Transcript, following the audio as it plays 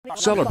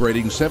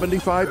Celebrating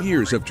 75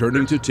 years of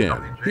turning to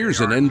 10,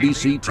 here's an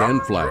NBC 10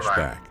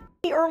 flashback.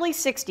 In the early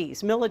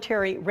 60s,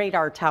 military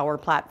radar tower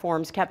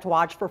platforms kept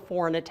watch for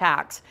foreign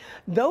attacks.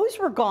 Those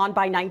were gone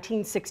by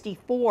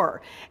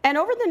 1964. And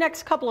over the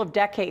next couple of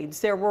decades,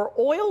 there were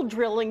oil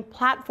drilling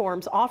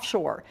platforms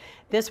offshore.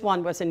 This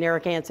one was in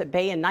Narragansett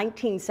Bay in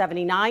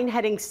 1979,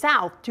 heading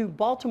south to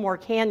Baltimore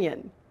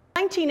Canyon.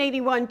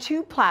 1981,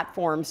 two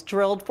platforms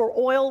drilled for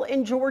oil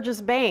in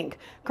Georgia's Bank.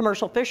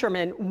 Commercial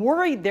fishermen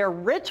worried their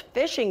rich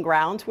fishing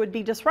grounds would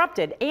be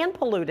disrupted and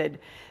polluted.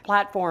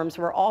 Platforms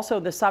were also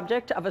the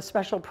subject of a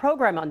special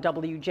program on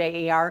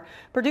WJAR,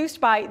 produced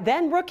by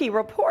then rookie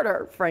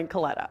reporter Frank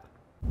Coletta.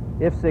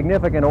 If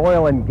significant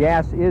oil and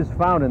gas is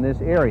found in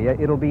this area,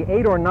 it'll be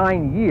 8 or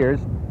 9 years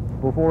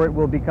before it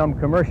will become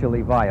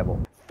commercially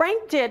viable.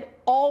 Frank did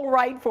all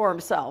right for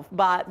himself,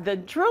 but the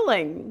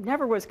drilling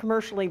never was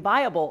commercially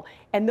viable,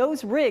 and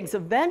those rigs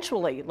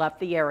eventually left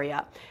the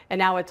area. And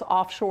now it's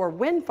offshore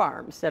wind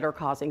farms that are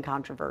causing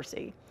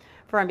controversy.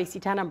 For NBC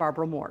 10, I'm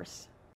Barbara Morse.